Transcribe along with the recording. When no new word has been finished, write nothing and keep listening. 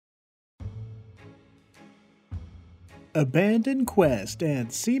Abandoned Quest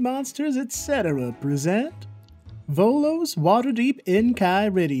and Sea Monsters etc. present Volo's Waterdeep in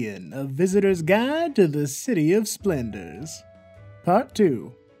Kyridian, a visitor's guide to the City of Splendors. Part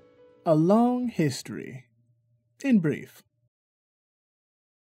 2, A Long History. In brief.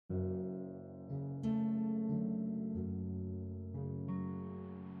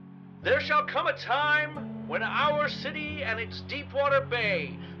 There shall come a time when our city and its Deepwater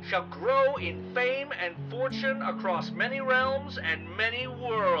Bay shall grow in fame and fortune across many realms and many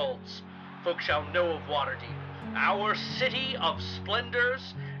worlds. Folk shall know of Waterdeep, our city of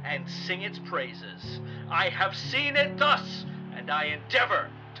splendors, and sing its praises. I have seen it thus, and I endeavor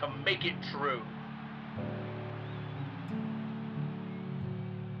to make it true.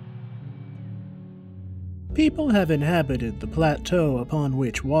 People have inhabited the plateau upon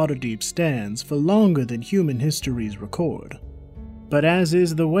which Waterdeep stands for longer than human histories record. But as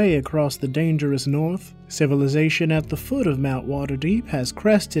is the way across the dangerous north, civilization at the foot of Mount Waterdeep has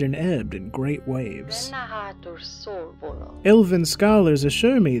crested and ebbed in great waves. Elven scholars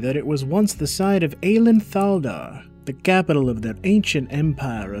assure me that it was once the site of Aelin Thaldar, the capital of the ancient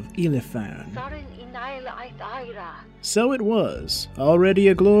empire of Ilifern. So it was, already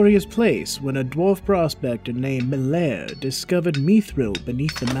a glorious place when a dwarf prospector named Melair discovered Mithril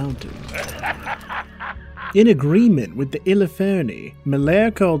beneath the mountain. In agreement with the Iliferni,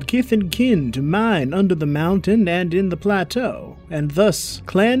 Melair called kith and kin to mine under the mountain and in the plateau, and thus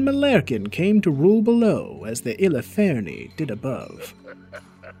Clan Malerkin came to rule below as the Iliferni did above.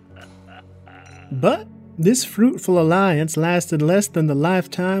 But this fruitful alliance lasted less than the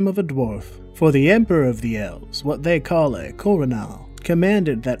lifetime of a dwarf, for the Emperor of the Elves, what they call a Coronal,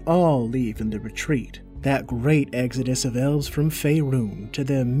 commanded that all leave in the retreat, that great exodus of elves from Faerun to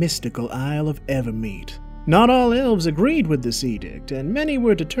their mystical Isle of Evermeet. Not all elves agreed with this edict, and many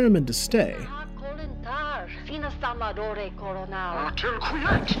were determined to stay.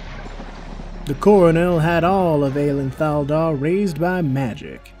 The Coronel had all of Aelin Thaldar raised by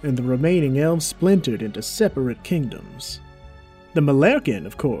magic, and the remaining elves splintered into separate kingdoms. The Malerkin,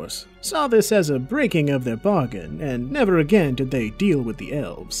 of course, saw this as a breaking of their bargain, and never again did they deal with the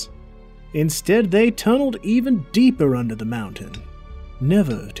elves. Instead, they tunneled even deeper under the mountain,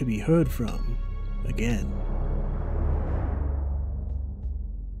 never to be heard from again.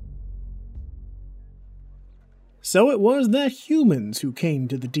 So it was that humans who came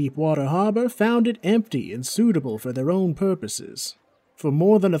to the Deepwater Harbor found it empty and suitable for their own purposes. For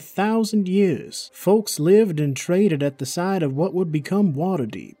more than 1,000 years, folks lived and traded at the side of what would become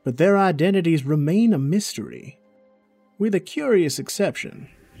Waterdeep, but their identities remain a mystery, with a curious exception.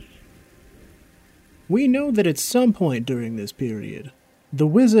 We know that at some point during this period, the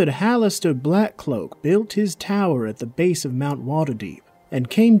wizard Halaster Blackcloak built his tower at the base of Mount Waterdeep,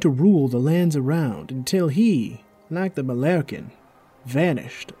 and came to rule the lands around until he, like the Malerkin,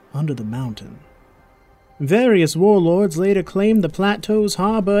 vanished under the mountain. Various warlords later claimed the plateau's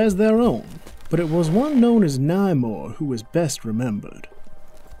harbor as their own, but it was one known as Nymor who is best remembered.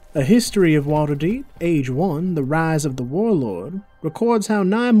 A History of Waterdeep, Age 1, The Rise of the Warlord, records how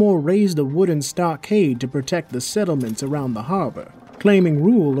Nymor raised a wooden stockade to protect the settlements around the harbor, claiming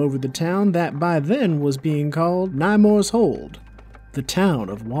rule over the town that by then was being called Nymor's Hold, the town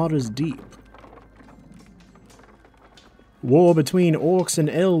of Waters Deep. War between orcs and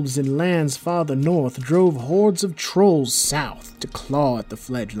elves in lands farther north drove hordes of trolls south to claw at the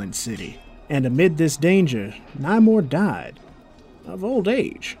fledgling city, and amid this danger, Nymor died of old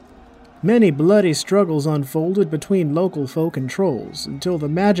age. Many bloody struggles unfolded between local folk and trolls, until the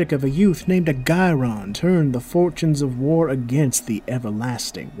magic of a youth named Agairon turned the fortunes of war against the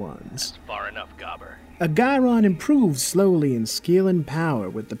Everlasting Ones. Far enough, Gobber. Agairon improved slowly in skill and power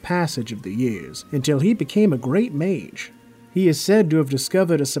with the passage of the years, until he became a great mage. He is said to have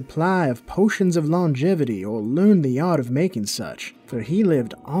discovered a supply of potions of longevity or learned the art of making such, for he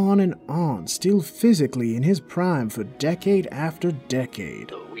lived on, still physically in his prime for decade after decade.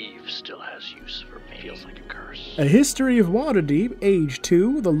 The weave still has use for me. Feels like a curse. A History of Waterdeep, Age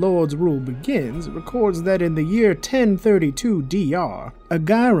 2, The Lord's Rule Begins, records that in the year 1032 DR,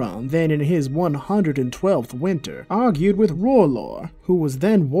 Agairon, then in his 112th winter, argued with Rorlor, who was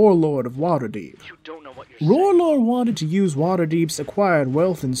then warlord of Waterdeep. You don't know what you're saying. Rorlor wanted to use Waterdeep's acquired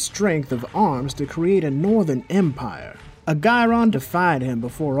wealth and strength of arms to create a northern empire. Agairon defied him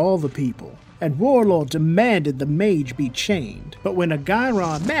before all the people, and Warlord demanded the mage be chained. But when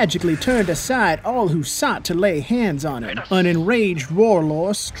Agairon magically turned aside all who sought to lay hands on him, an enraged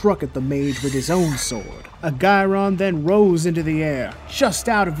Warlord struck at the mage with his own sword. Agairon then rose into the air, just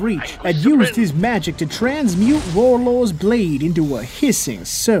out of reach, and used his magic to transmute Warlord's blade into a hissing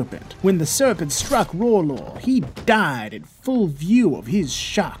serpent. When the serpent struck Warlord, he died in full view of his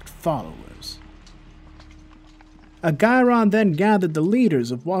shocked followers. Agairon then gathered the leaders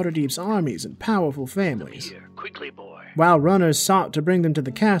of Waterdeep's armies and powerful families. Here, quickly, boy. While runners sought to bring them to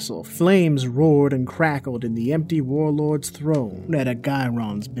the castle, flames roared and crackled in the empty warlord's throne at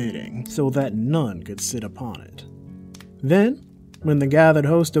Agairon's bidding, so that none could sit upon it. Then, when the gathered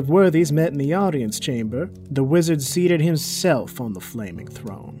host of worthies met in the audience chamber, the wizard seated himself on the flaming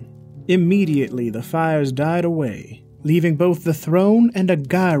throne. Immediately the fires died away, leaving both the throne and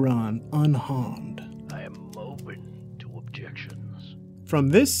Agairon unharmed. I am open to objections. From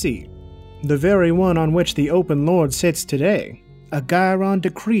this seat, the very one on which the Open Lord sits today, Agairon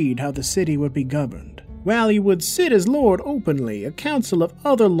decreed how the city would be governed. While he would sit as Lord openly, a council of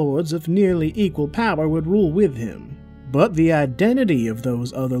other lords of nearly equal power would rule with him. But the identity of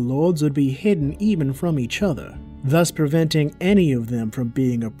those other lords would be hidden even from each other, thus preventing any of them from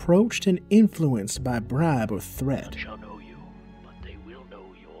being approached and influenced by bribe or threat. None shall know you, but they will know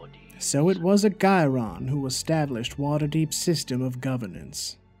your deeds. So it was Agairon who established Waterdeep's system of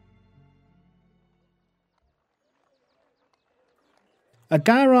governance.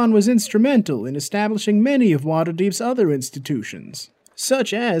 Agairon was instrumental in establishing many of Waterdeep's other institutions,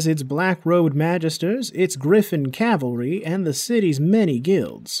 such as its Black-robed magisters, its Griffin cavalry, and the city's many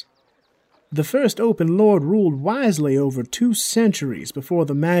guilds. The first Open Lord ruled wisely over 2 centuries before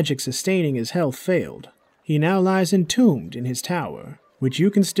the magic sustaining his health failed. He now lies entombed in his tower, which you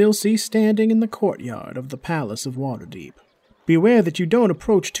can still see standing in the courtyard of the Palace of Waterdeep. Beware that you don't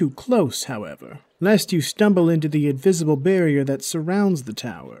approach too close, however, lest you stumble into the invisible barrier that surrounds the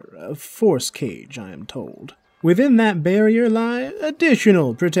tower, a force cage, I am told. Within that barrier lie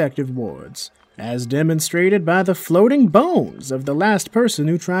additional protective wards, as demonstrated by the floating bones of the last person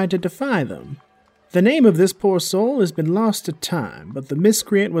who tried to defy them. The name of this poor soul has been lost to time, but the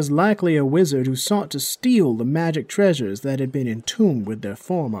miscreant was likely a wizard who sought to steal the magic treasures that had been entombed with their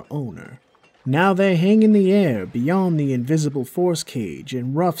former owner. Now they hang in the air beyond the invisible force cage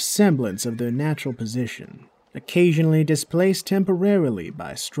in rough semblance of their natural position, occasionally displaced temporarily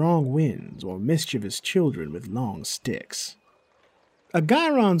by strong winds or mischievous children with long sticks.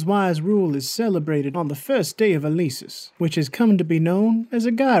 Agairon's wise rule is celebrated on the first day of Alesis, which has come to be known as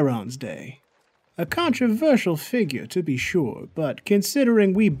Agairon's Day. A controversial figure, to be sure, but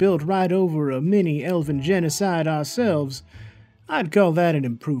considering we built right over a mini-elven genocide ourselves, I'd call that an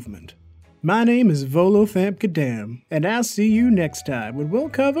improvement. My name is Volothamp Kadam, and I'll see you next time when we'll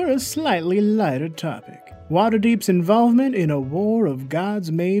cover a slightly lighter topic. Waterdeep's involvement in a war of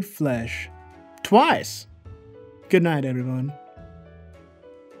gods made flesh. Twice! Good night, everyone.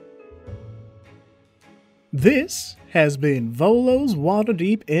 This has been Volo's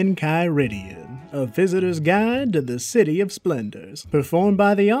Waterdeep Enchiridion, a visitor's guide to the City of Splendors, performed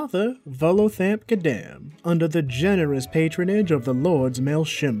by the author Volothamp Kadam, under the generous patronage of the Lords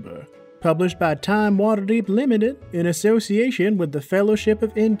Melshimber. Published by Time Waterdeep Limited in association with the Fellowship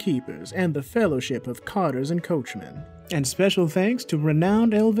of Innkeepers and the Fellowship of Carters and Coachmen. And special thanks to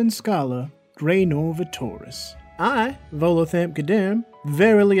renowned elven scholar Graynor Vitoris. I, Volothamp Kadam,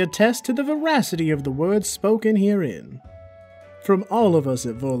 verily attest to the veracity of the words spoken herein. From all of us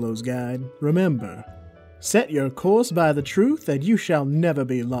at Volo's Guide, remember, set your course by the truth and you shall never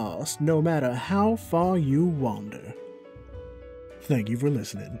be lost, no matter how far you wander. Thank you for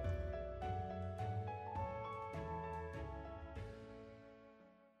listening.